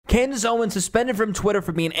Candace Owens suspended from Twitter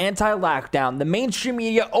for being anti-lockdown. The mainstream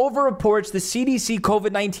media overreports the CDC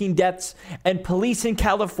COVID-19 deaths, and police in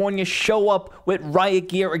California show up with riot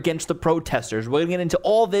gear against the protesters. We're going to get into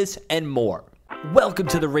all this and more. Welcome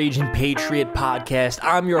to the Raging Patriot Podcast.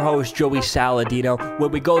 I'm your host, Joey Saladino, where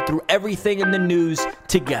we go through everything in the news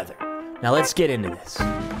together. Now let's get into this.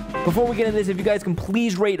 Before we get into this, if you guys can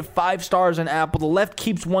please rate 5 stars on Apple. The left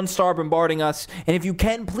keeps 1 star bombarding us. And if you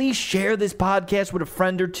can, please share this podcast with a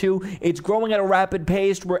friend or two. It's growing at a rapid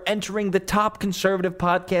pace. We're entering the top conservative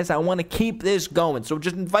podcast. I want to keep this going. So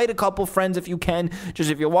just invite a couple friends if you can.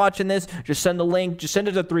 Just if you're watching this, just send the link. Just send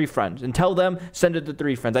it to 3 friends. And tell them, send it to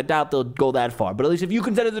 3 friends. I doubt they'll go that far. But at least if you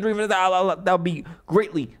can send it to 3 friends, that'll be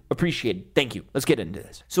greatly appreciated. Thank you. Let's get into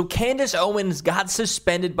this. So Candace Owens got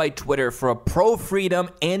suspended by Twitter for a pro-freedom,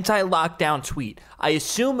 anti-lockdown tweet. I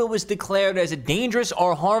assume it was declared as a dangerous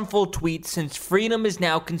or harmful tweet since freedom is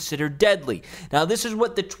now considered deadly. Now, this is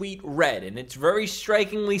what the tweet read, and it's very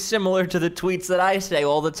strikingly similar to the tweets that I say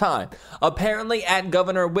all the time. Apparently,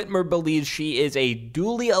 Governor Whitmer believes she is a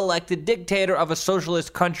duly elected dictator of a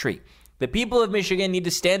socialist country. The people of Michigan need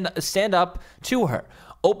to stand up to her.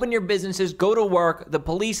 Open your businesses, go to work. The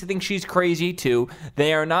police think she's crazy too.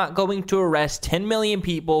 They are not going to arrest 10 million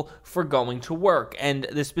people for going to work. And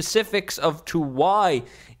the specifics of to why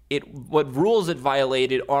what rules it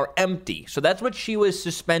violated are empty. So that's what she was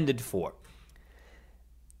suspended for.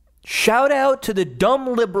 Shout out to the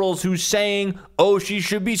dumb liberals who's saying, oh, she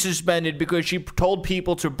should be suspended because she told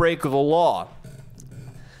people to break the law.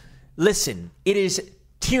 Listen, it is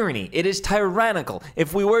tyranny. It is tyrannical.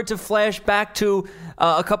 If we were to flash back to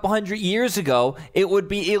a couple hundred years ago, it would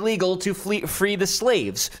be illegal to free the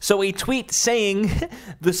slaves. So a tweet saying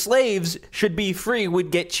the slaves should be free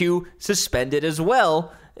would get you suspended as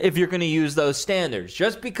well if you're going to use those standards.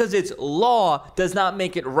 Just because it's law does not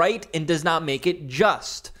make it right and does not make it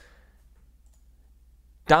just.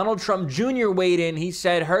 Donald Trump Jr. weighed in. He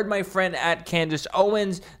said, heard my friend at Candace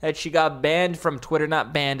Owens that she got banned from Twitter.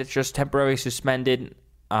 Not banned, it's just temporarily suspended.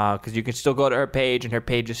 Because you can still go to her page, and her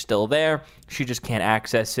page is still there. She just can't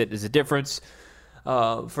access it. There's a difference.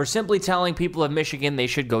 For simply telling people of Michigan they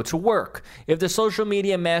should go to work. If the social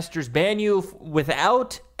media masters ban you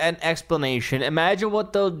without an explanation, imagine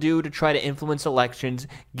what they'll do to try to influence elections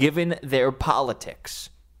given their politics.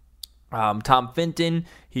 Tom Fenton,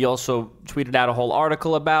 he also tweeted out a whole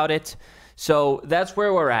article about it. So that's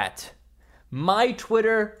where we're at. My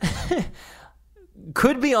Twitter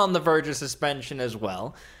could be on the verge of suspension as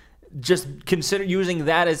well. Just consider using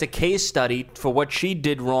that as a case study for what she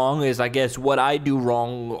did wrong is, I guess, what I do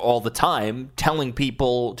wrong all the time. Telling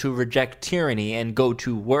people to reject tyranny and go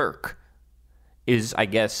to work is, I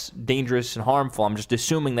guess, dangerous and harmful. I'm just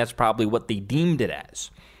assuming that's probably what they deemed it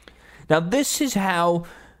as. Now, this is how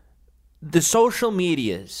the social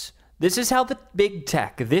medias, this is how the big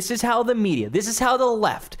tech, this is how the media, this is how the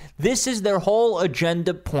left, this is their whole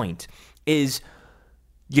agenda point is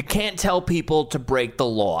you can't tell people to break the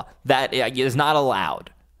law. That is not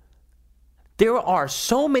allowed. There are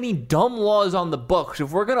so many dumb laws on the books.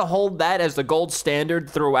 If we're going to hold that as the gold standard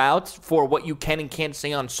throughout for what you can and can't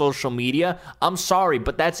say on social media, I'm sorry,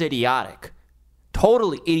 but that's idiotic.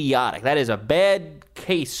 Totally idiotic. That is a bad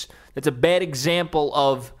case. That's a bad example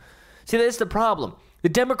of... See, that's the problem. The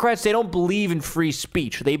Democrats, they don't believe in free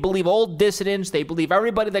speech. They believe all dissidents, they believe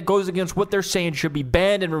everybody that goes against what they're saying should be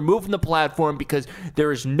banned and removed from the platform because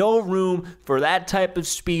there is no room for that type of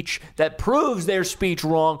speech that proves their speech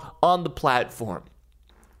wrong on the platform.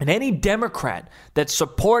 And any Democrat that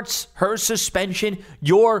supports her suspension,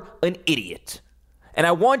 you're an idiot. And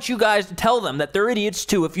I want you guys to tell them that they're idiots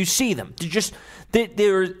too if you see them.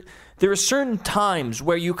 There are certain times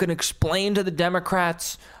where you can explain to the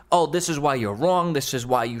Democrats, oh, this is why you're wrong, this is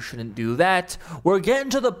why you shouldn't do that. We're getting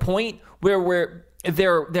to the point where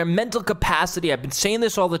their mental capacity, I've been saying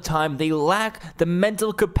this all the time, they lack the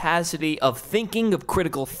mental capacity of thinking, of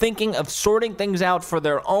critical thinking, of sorting things out for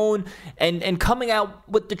their own, and coming out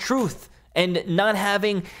with the truth, and not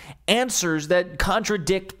having answers that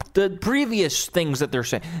contradict the previous things that they're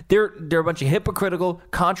saying. They're a bunch of hypocritical,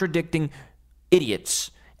 contradicting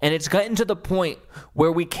idiots. And it's gotten to the point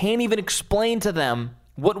where we can't even explain to them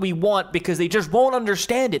what we want because they just won't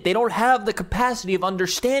understand it. They don't have the capacity of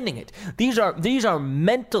understanding it. These are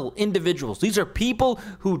mental individuals. These are people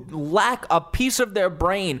who lack a piece of their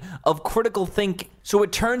brain of critical thinking. So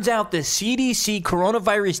it turns out the CDC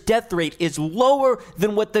coronavirus death rate is lower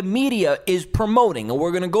than what the media is promoting, and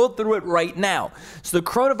we're going to go through it right now. So the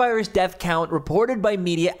coronavirus death count reported by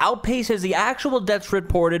media outpaces the actual deaths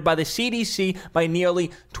reported by the CDC by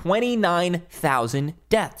nearly 29,000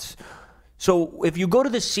 deaths. So if you go to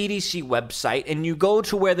the CDC website and you go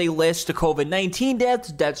to where they list the COVID-19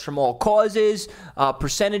 deaths, deaths from all causes,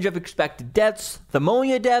 percentage of expected deaths,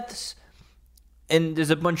 pneumonia deaths, and there's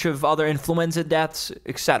a bunch of other influenza deaths,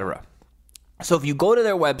 etc. So if you go to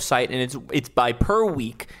their website and it's by per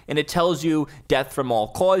week, and it tells you death from all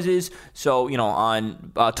causes. So,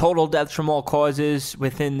 on total deaths from all causes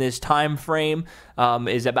within this time frame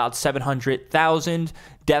is about 700,000.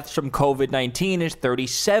 Deaths from COVID-19 is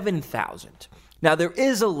 37,000. Now, there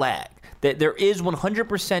is a lag. There is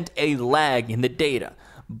 100% a lag in the data,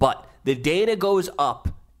 but the data goes up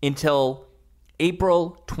until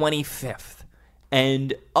April 25th.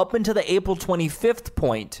 And up until the April 25th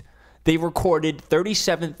point, they recorded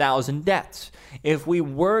 37,000 deaths. If we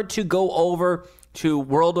were to go over to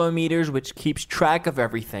Worldometers, which keeps track of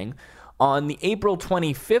everything, on the April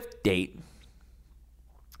 25th date,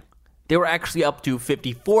 they were actually up to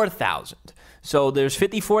 54,000. So there's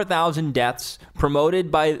 54,000 deaths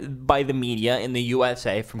promoted by the media in the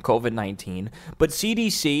USA from COVID-19, but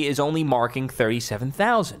CDC is only marking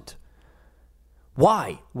 37,000.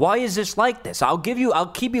 Why? Why is this like this? I'll keep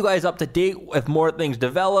you guys up to date if more things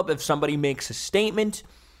develop, if somebody makes a statement,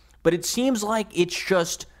 but it seems like it's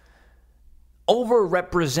just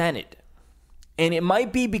overrepresented. And it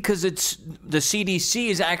might be because the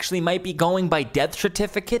CDC might be going by death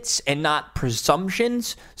certificates and not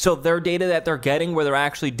presumptions. So their data that they're getting, where they're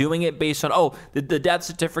actually doing it based on, the death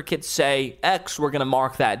certificates say X, we're going to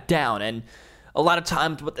mark that down. And a lot of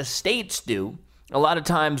times what the states do, a lot of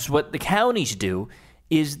times what the counties do,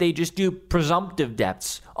 is they just do presumptive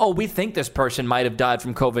deaths. Oh, we think this person might have died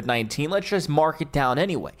from COVID-19. Let's just mark it down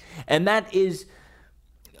anyway. And that is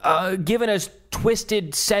giving us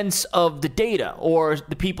twisted sense of the data, or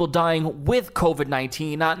the people dying with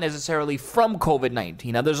COVID-19, not necessarily from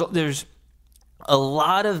COVID-19. Now, there's a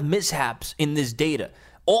lot of mishaps in this data.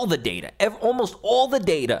 All the data, almost all the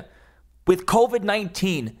data with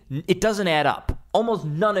COVID-19, it doesn't add up. Almost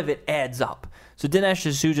none of it adds up. So Dinesh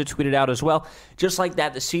D'Souza tweeted out as well, just like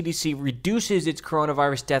that, the CDC reduces its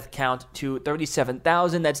coronavirus death count to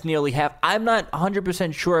 37,000. That's nearly half. I'm not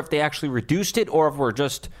 100% sure if they actually reduced it or if we're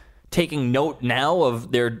just taking note now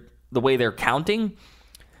of the way they're counting.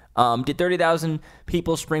 Did 30,000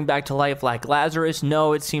 people spring back to life like Lazarus?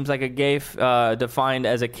 No, it seems like a gaffe defined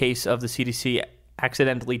as a case of the CDC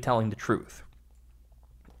accidentally telling the truth.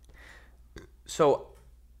 So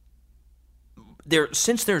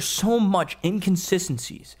since there's so much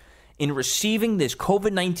inconsistencies in receiving this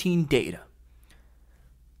COVID-19 data,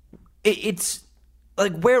 it's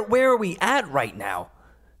like, where are we at right now?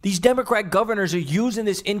 These Democrat governors are using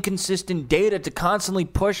this inconsistent data to constantly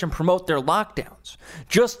push and promote their lockdowns.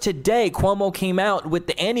 Just today, Cuomo came out with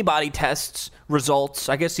the antibody tests results.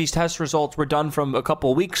 I guess these test results were done from a couple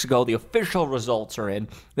of weeks ago. The official results are in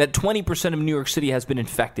that 20% of New York City has been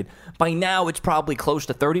infected. By now, it's probably close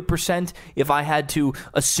to 30% if I had to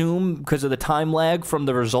assume, because of the time lag from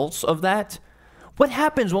the results of that. What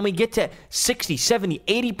happens when we get to 60, 70,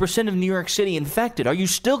 80% of New York City infected? Are you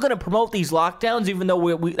still going to promote these lockdowns even though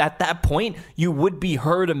we at that point you would be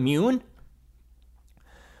herd immune?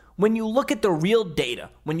 When you look at the real data,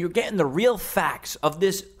 when you're getting the real facts of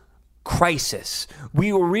this crisis,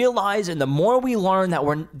 we will realize, and the more we learn,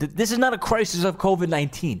 that this is not a crisis of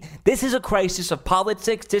COVID-19. This is a crisis of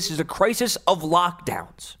politics. This is a crisis of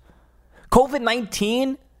lockdowns.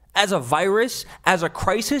 COVID-19 as a virus, as a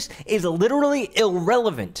crisis, is literally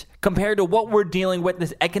irrelevant compared to what we're dealing with,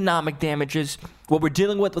 this economic damages, what we're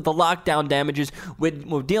dealing with the lockdown damages, we're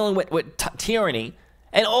dealing with tyranny.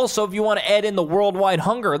 And also, if you want to add in the worldwide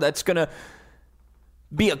hunger that's going to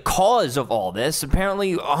be a cause of all this,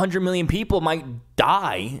 apparently 100 million people might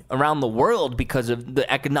die around the world because of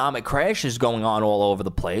the economic crashes going on all over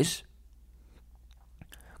the place.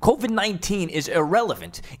 COVID-19 is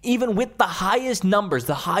irrelevant, even with the highest numbers,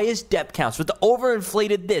 the highest death counts, with the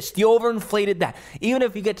overinflated this, the overinflated that. Even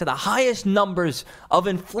if you get to the highest numbers of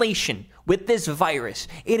inflation with this virus,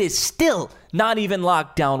 it is still not even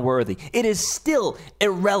lockdown worthy. It is still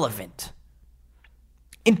irrelevant.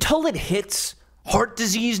 Until it hits heart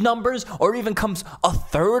disease numbers, or even comes a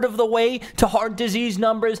third of the way to heart disease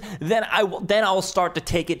numbers, then I'll start to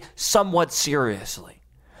take it somewhat seriously.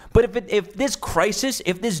 But if this crisis,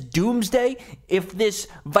 if this doomsday, if this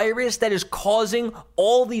virus that is causing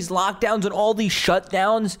all these lockdowns and all these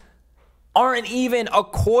shutdowns aren't even a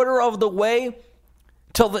quarter of the way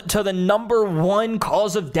to the number one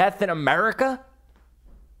cause of death in America,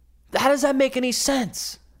 how does that make any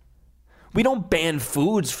sense? We don't ban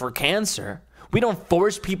foods for cancer. We don't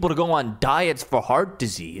force people to go on diets for heart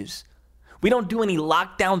disease. We don't do any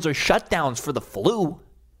lockdowns or shutdowns for the flu.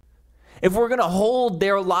 if we're going to hold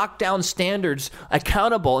their lockdown standards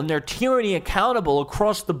accountable and their tyranny accountable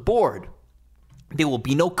across the board, there will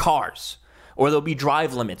be no cars, or there'll be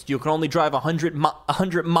drive limits. You can only drive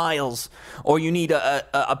 100 miles, or you need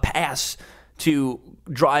a pass to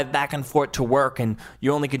drive back and forth to work, and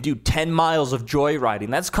you only could do 10 miles of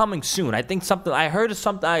joyriding. That's coming soon. I think I heard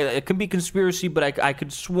something, it could be conspiracy, but I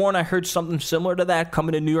could sworn I heard something similar to that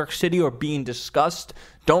coming to New York City or being discussed.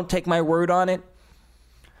 Don't take my word on it.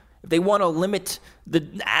 If they want to limit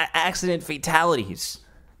the accident fatalities,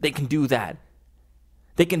 they can do that.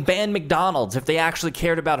 They can ban McDonald's if they actually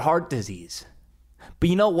cared about heart disease. But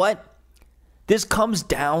you know what? This comes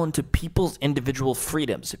down to people's individual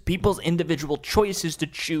freedoms, people's individual choices to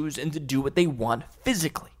choose and to do what they want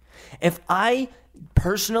physically. If I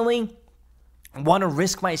personally want to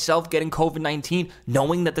risk myself getting COVID-19,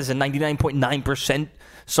 knowing that there's a 99.9%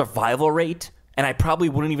 survival rate, and I probably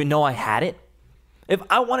wouldn't even know I had it, if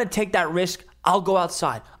I want to take that risk, I'll go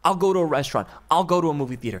outside. I'll go to a restaurant. I'll go to a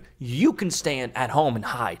movie theater. You can stay at home and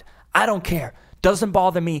hide. I don't care. Doesn't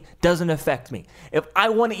bother me. Doesn't affect me. If I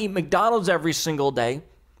want to eat McDonald's every single day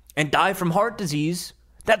and die from heart disease,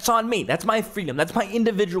 that's on me. That's my freedom. That's my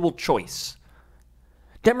individual choice.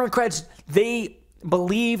 Democrats, they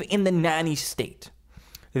believe in the nanny state.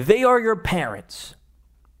 They are your parents,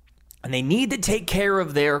 and they need to take care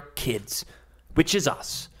of their kids, which is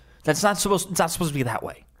us. It's not supposed to be that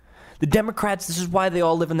way. The Democrats, this is why they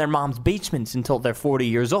all live in their mom's basements until they're 40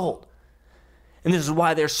 years old. And this is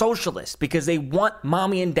why they're socialists, because they want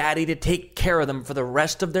mommy and daddy to take care of them for the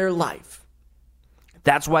rest of their life.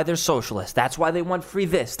 That's why they're socialists. That's why they want free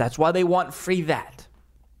this. That's why they want free that.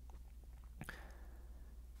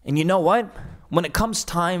 And you know what? When it comes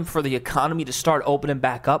time for the economy to start opening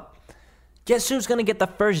back up, guess who's going to get the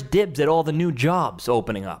first dibs at all the new jobs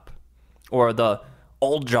opening up? Or the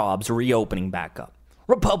old jobs reopening back up?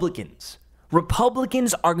 Republicans.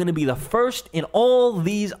 Republicans are going to be the first in all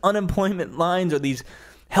these unemployment lines or these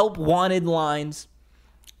help wanted lines.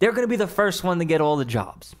 They're going to be the first one to get all the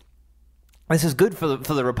jobs. This is good for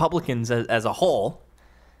the Republicans as a whole.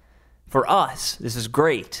 For us, this is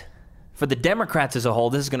great. For the Democrats as a whole,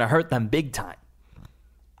 this is going to hurt them big time.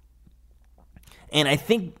 And I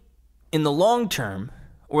think in the long term,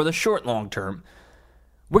 or the short long term,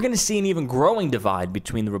 we're going to see an even growing divide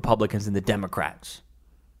between the Republicans and the Democrats.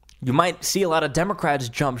 You might see a lot of Democrats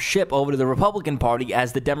jump ship over to the Republican Party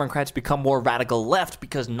as the Democrats become more radical left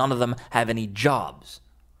because none of them have any jobs,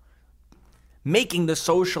 making the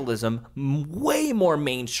socialism way more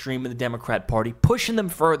mainstream in the Democrat Party, pushing them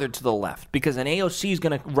further to the left because an AOC is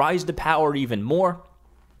going to rise to power even more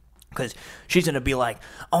because she's going to be like,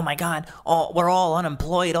 oh my God, we're all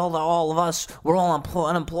unemployed, all of us, we're all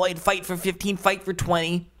unemployed, fight for 15, fight for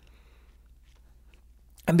 20.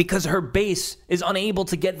 And because her base is unable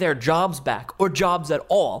to get their jobs back or jobs at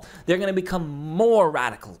all, they're going to become more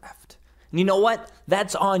radical left. And you know what?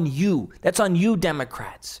 That's on you. That's on you,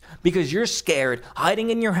 Democrats. Because you're scared,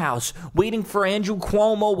 hiding in your house, waiting for Andrew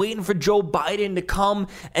Cuomo, waiting for Joe Biden to come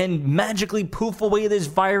and magically poof away this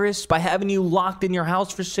virus by having you locked in your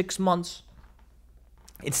house for 6 months.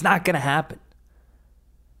 It's not going to happen.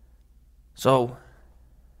 So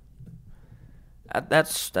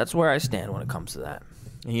that's where I stand when it comes to that.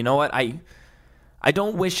 And you know what? I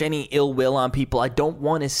don't wish any ill will on people. I don't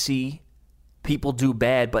want to see people do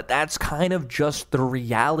bad, but that's kind of just the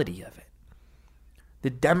reality of it.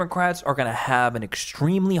 The Democrats are going to have an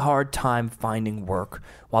extremely hard time finding work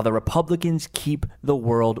while the Republicans keep the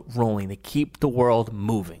world rolling. They keep the world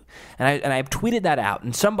moving. And I've tweeted that out,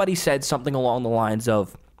 and somebody said something along the lines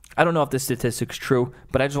of, I don't know if this statistic's true,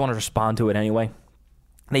 but I just want to respond to it anyway.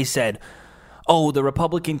 They said, oh, the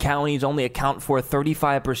Republican counties only account for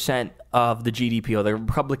 35% of the GDP, or the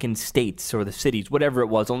Republican states or the cities, whatever it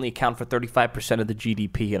was, only account for 35% of the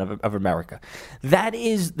GDP of America. That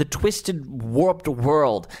is the twisted, warped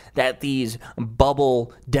world that these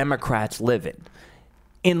bubble Democrats live in.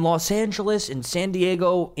 In Los Angeles, in San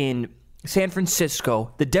Diego, in San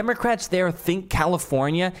Francisco, the Democrats there think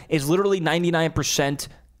California is literally 99%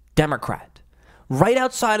 Democrat. Right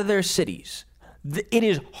outside of their cities, it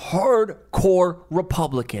is hardcore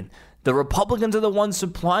Republican. The Republicans are the ones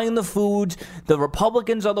supplying the foods. The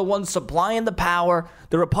Republicans are the ones supplying the power.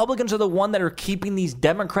 The Republicans are the ones that are keeping these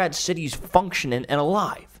Democrat cities functioning and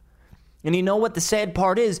alive. And you know what the sad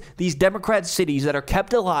part is? These Democrat cities that are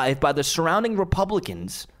kept alive by the surrounding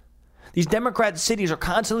Republicans, these Democrat cities are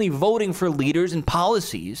constantly voting for leaders and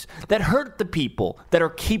policies that hurt the people that are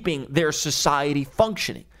keeping their society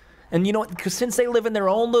functioning. And you know what? Because since they live in their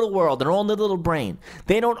own little world, their own little brain,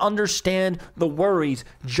 they don't understand the worries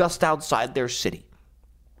just outside their city.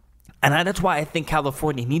 And that's why I think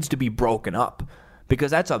California needs to be broken up,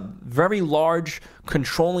 because that's a very large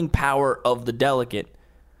controlling power of the delegate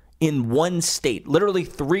in one state. Literally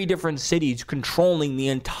 3 different cities controlling the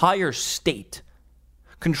entire state,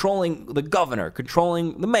 controlling the governor,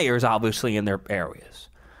 controlling the mayors, obviously, in their areas.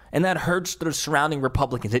 And that hurts the surrounding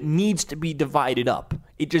Republicans. It needs to be divided up.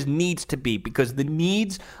 It just needs to be, because the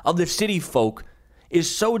needs of the city folk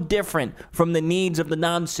is so different from the needs of the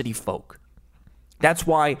non-city folk. That's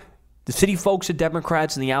why the city folks are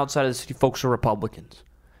Democrats and the outside of the city folks are Republicans.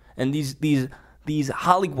 And these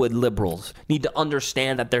Hollywood liberals need to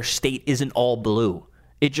understand that their state isn't all blue.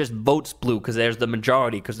 It just votes blue because there's the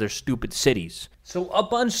majority, because they're stupid cities. So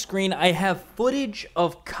up on screen, I have footage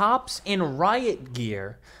of cops in riot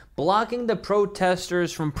gear blocking the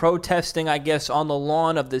protesters from protesting, I guess, on the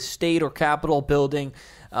lawn of the state or Capitol building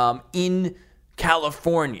in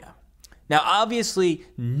California. Now, obviously,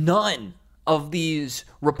 none of these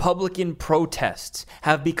Republican protests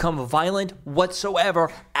have become violent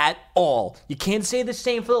whatsoever at all. You can't say the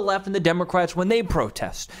same for the left and the Democrats when they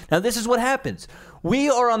protest. Now, this is what happens. We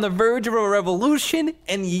are on the verge of a revolution,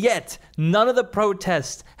 and yet none of the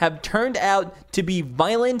protests have turned out to be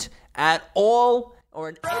violent at all or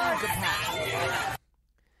in any capacity.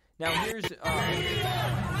 Now, here's footage of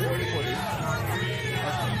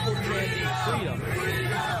people chanting freedom.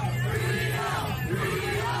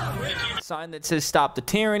 Sign that says "Stop the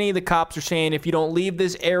Tyranny." The cops are saying if you don't leave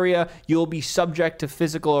this area, you'll be subject to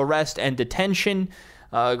physical arrest and detention.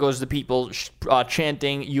 It goes to people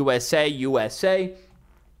chanting "USA, USA."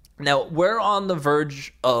 Now, we're on the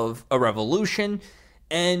verge of a revolution,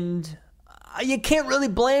 and you can't really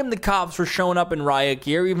blame the cops for showing up in riot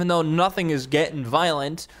gear, even though nothing is getting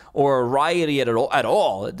violent or rioty at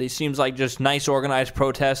all. It seems like just nice organized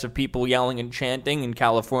protests of people yelling and chanting in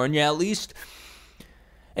California, at least.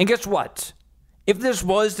 And guess what? If this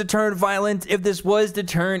was to turn violent, if this was to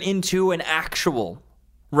turn into an actual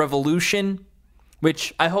revolution,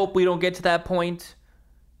 which I hope we don't get to that point,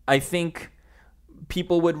 I think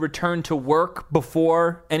people would return to work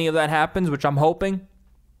before any of that happens, which I'm hoping.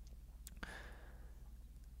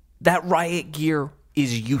 That riot gear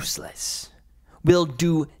is useless. Will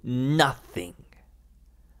do nothing.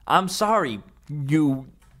 I'm sorry, you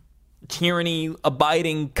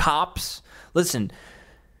tyranny-abiding cops. Listen,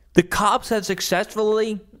 the cops have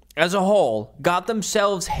successfully, as a whole, got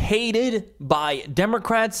themselves hated by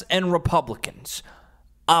Democrats and Republicans.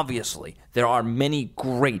 Obviously, there are many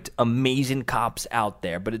great, amazing cops out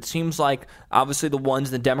there, but it seems like, obviously, the ones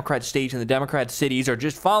in the Democrat states and the Democrat cities are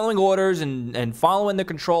just following orders and following the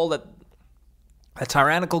control that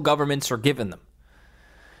tyrannical governments are giving them.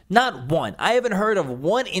 Not one. I haven't heard of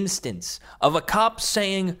one instance of a cop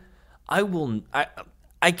saying, I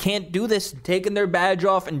can't do this, taking their badge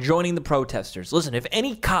off and joining the protesters. Listen, if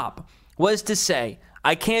any cop was to say,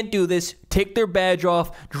 I can't do this, take their badge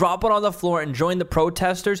off, drop it on the floor, and join the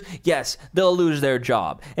protesters, yes, they'll lose their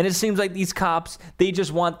job. And it seems like these cops, they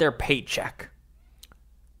just want their paycheck.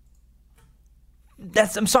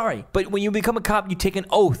 I'm sorry, but when you become a cop, you take an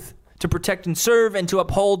oath to protect and serve and to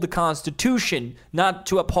uphold the Constitution, not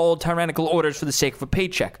to uphold tyrannical orders for the sake of a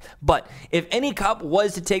paycheck. But if any cop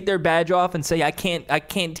was to take their badge off and say, I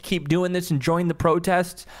can't keep doing this and join the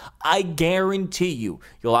protests, I guarantee you'll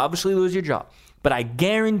obviously lose your job, but I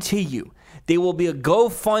guarantee you there will be a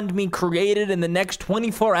GoFundMe created in the next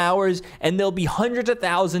 24 hours, and there'll be hundreds of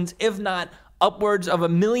thousands, if not upwards of $1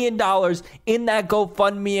 million in that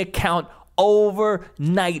GoFundMe account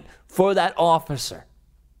overnight for that officer.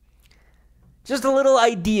 Just a little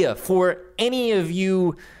idea for any of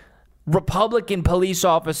you Republican police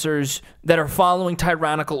officers that are following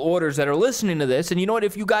tyrannical orders that are listening to this. And you know what?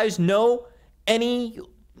 If you guys know any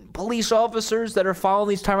police officers that are following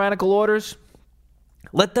these tyrannical orders,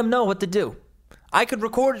 let them know what to do. I could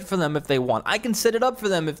record it for them if they want. I can set it up for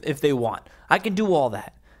them if they want. I can do all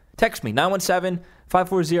that. Text me,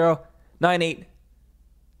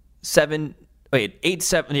 917-540-987.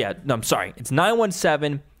 It's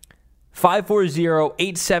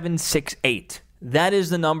 917-540-8768. That is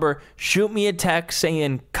the number. Shoot me a text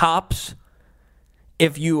saying cops.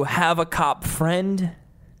 If you have a cop friend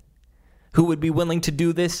who would be willing to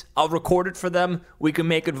do this, I'll record it for them. We can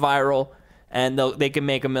make it viral, and they can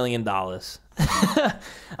make $1 million.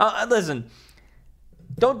 Listen,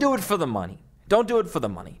 don't do it for the money. Don't do it for the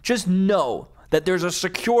money. Just know that there's a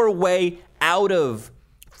secure way out of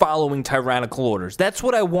following tyrannical orders. That's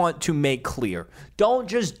what I want to make clear. Don't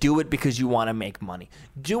just do it because you want to make money.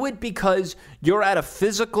 Do it because you're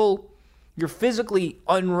you're physically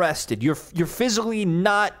unrested. You're physically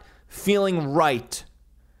not feeling right.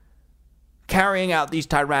 carrying out these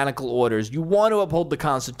tyrannical orders. You want to uphold the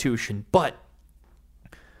Constitution, but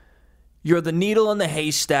you're the needle in the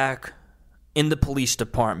haystack in the police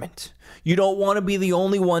department. You don't want to be the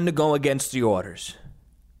only one to go against the orders.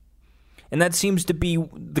 And that seems to be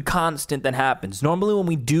the constant that happens. Normally when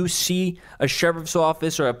we do see a sheriff's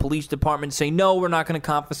office or a police department say, no, we're not going to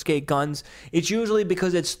confiscate guns, it's usually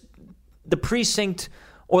because it's the precinct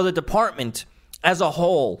or the department as a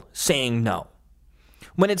whole saying no.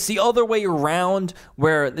 When it's the other way around,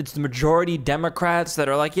 where it's the majority Democrats that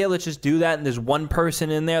are like, yeah, let's just do that, and there's one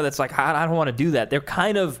person in there that's like, I don't want to do that. They're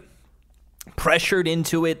kind of pressured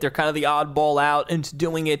into it. They're kind of the oddball out into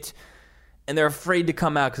doing it, and they're afraid to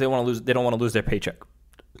come out because they don't want to lose their paycheck.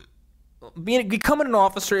 Becoming an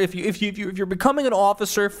officer, if you're becoming an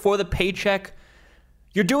officer for the paycheck,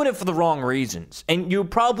 you're doing it for the wrong reasons, and you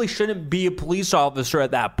probably shouldn't be a police officer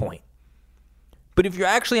at that point. But if you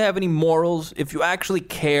actually have any morals, if you actually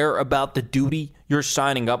care about the duty you're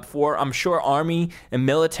signing up for, I'm sure Army and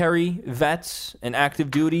military vets and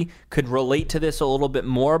active duty could relate to this a little bit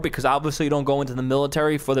more, because obviously you don't go into the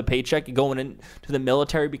military for the paycheck. You're going into the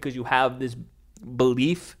military because you have this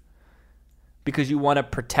belief, because you want to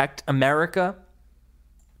protect America.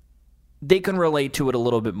 They can relate to it a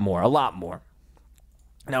little bit more, a lot more.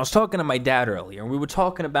 And I was talking to my dad earlier, and we were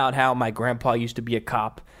talking about how my grandpa used to be a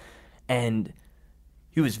cop, and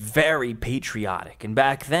he was very patriotic. And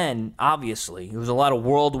back then, obviously, there was a lot of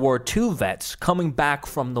World War II vets coming back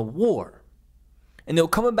from the war. And they were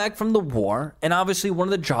coming back from the war, and obviously one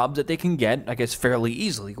of the jobs that they can get, I guess fairly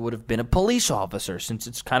easily, would have been a police officer, since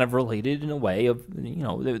it's kind of related in a way of,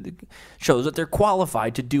 shows that they're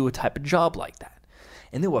qualified to do a type of job like that.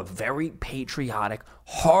 And they were very patriotic,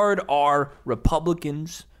 hard R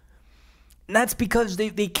Republicans. And that's because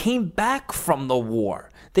they came back from the war.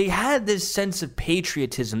 They had this sense of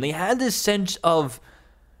patriotism. They had this sense of,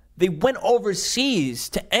 they went overseas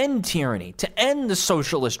to end tyranny, to end the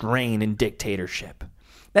socialist reign and dictatorship.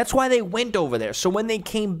 That's why they went over there. So when they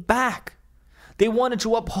came back, they wanted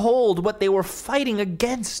to uphold what they were fighting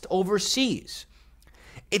against overseas.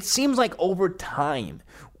 It seems like over time,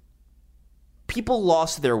 people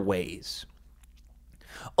lost their ways.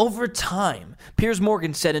 Over time, Piers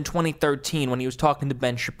Morgan said in 2013 when he was talking to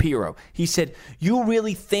Ben Shapiro, he said, you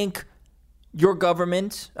really think your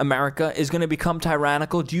government, America, is going to become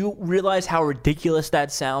tyrannical? Do you realize how ridiculous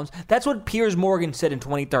that sounds? That's what Piers Morgan said in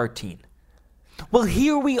 2013. Well,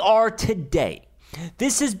 here we are today.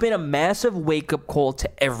 This has been a massive wake-up call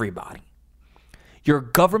to everybody. Your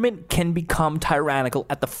government can become tyrannical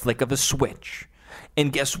at the flick of a switch.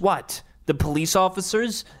 And guess what? The police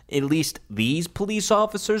officers, at least these police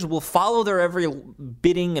officers, will follow their every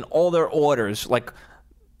bidding and all their orders like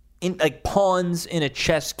pawns in a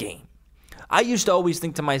chess game. I used to always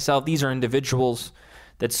think to myself, these are individuals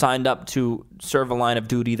that signed up to serve a line of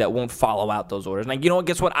duty that won't follow out those orders. Like, you know what?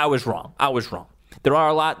 Guess what? I was wrong. There are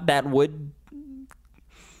a lot that would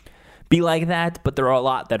be like that, but there are a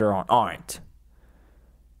lot that aren't.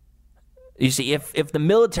 You see, if the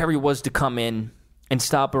military was to come in and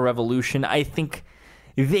stop a revolution, I think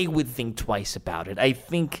they would think twice about it. I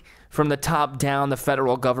think from the top down, the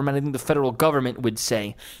federal government would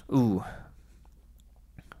say, ooh.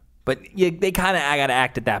 But yeah, they kind of got to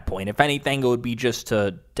act at that point. If anything, it would be just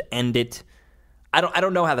to end it. I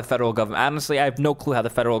don't know how the federal government, honestly, I have no clue how the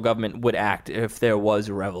federal government would act if there was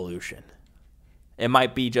a revolution. It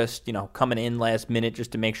might be just, coming in last minute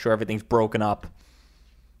just to make sure everything's broken up.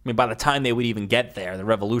 I mean, by the time they would even get there, the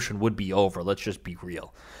revolution would be over. Let's just be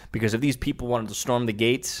real. Because if these people wanted to storm the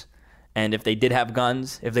gates, and if they did have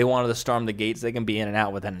guns, if they wanted to storm the gates, they can be in and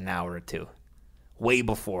out within an hour or two. Way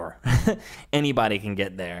before anybody can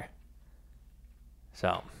get there.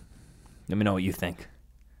 So, let me know what you think.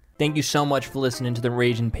 Thank you so much for listening to The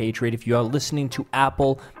Raging Patriot. If you are listening to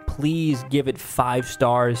Apple, please give it 5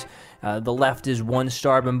 stars. The left is 1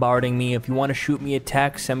 star bombarding me. If you want to shoot me a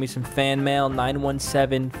text, send me some fan mail,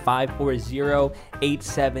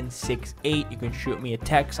 917-540-8768. You can shoot me a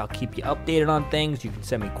text. I'll keep you updated on things. You can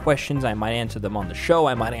send me questions. I might answer them on the show.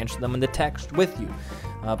 I might answer them in the text with you.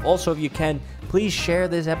 Also, if you can, please share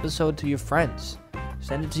this episode to your friends.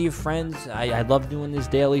 Send it to your friends. I love doing this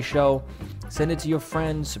daily show. Send it to your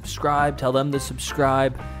friends. Subscribe. Tell them to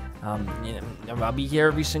subscribe. I'll be here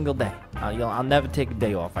every single day. I'll never take a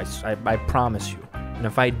day off. I promise you. And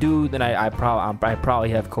if I do, then I probably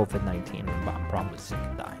have COVID-19. I'm probably sick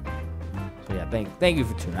and dying. So yeah, thank you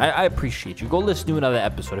for tuning. I appreciate you. Go listen to another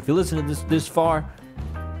episode. If you listen to this far,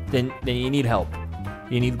 then you need help.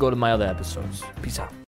 You need to go to my other episodes. Peace out.